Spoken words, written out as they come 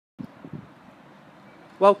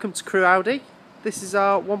Welcome to Crewe Audi. This is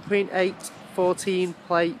our 1.8 14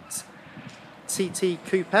 plate TT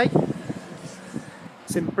Coupe.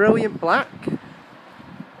 It's in brilliant black.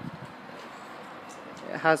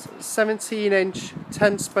 It has 17-inch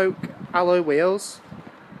 10-spoke alloy wheels.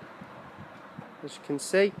 As you can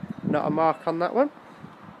see, not a mark on that one.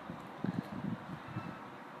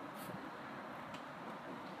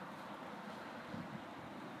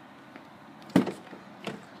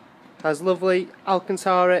 Has lovely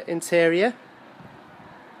Alcantara interior,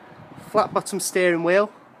 flat bottom steering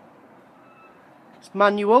wheel, it's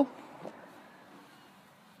manual,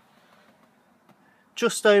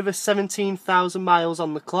 just over 17,000 miles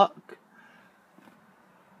on the clock.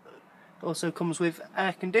 Also comes with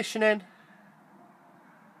air conditioning,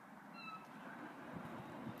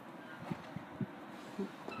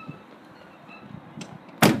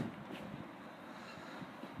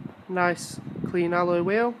 nice clean alloy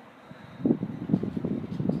wheel.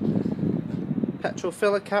 Petrol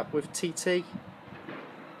filler cap with TT.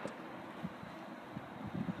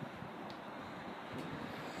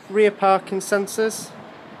 Rear parking sensors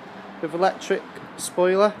with electric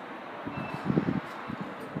spoiler.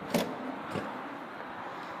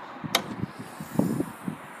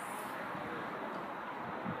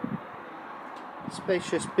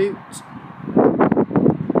 Spacious boot.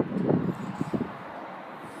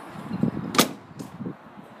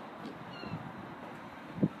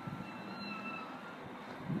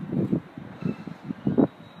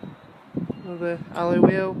 Another alloy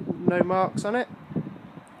wheel, no marks on it.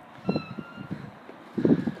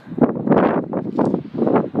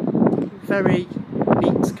 Very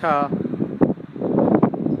neat car.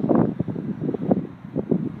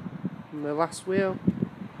 And the last wheel.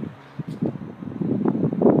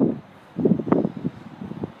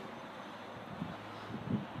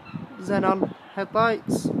 Xenon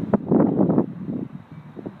headlights.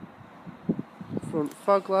 Front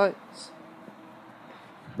fog lights.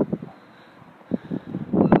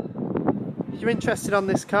 If you're interested on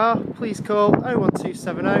this car, please call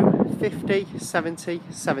 01270 50 70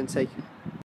 70.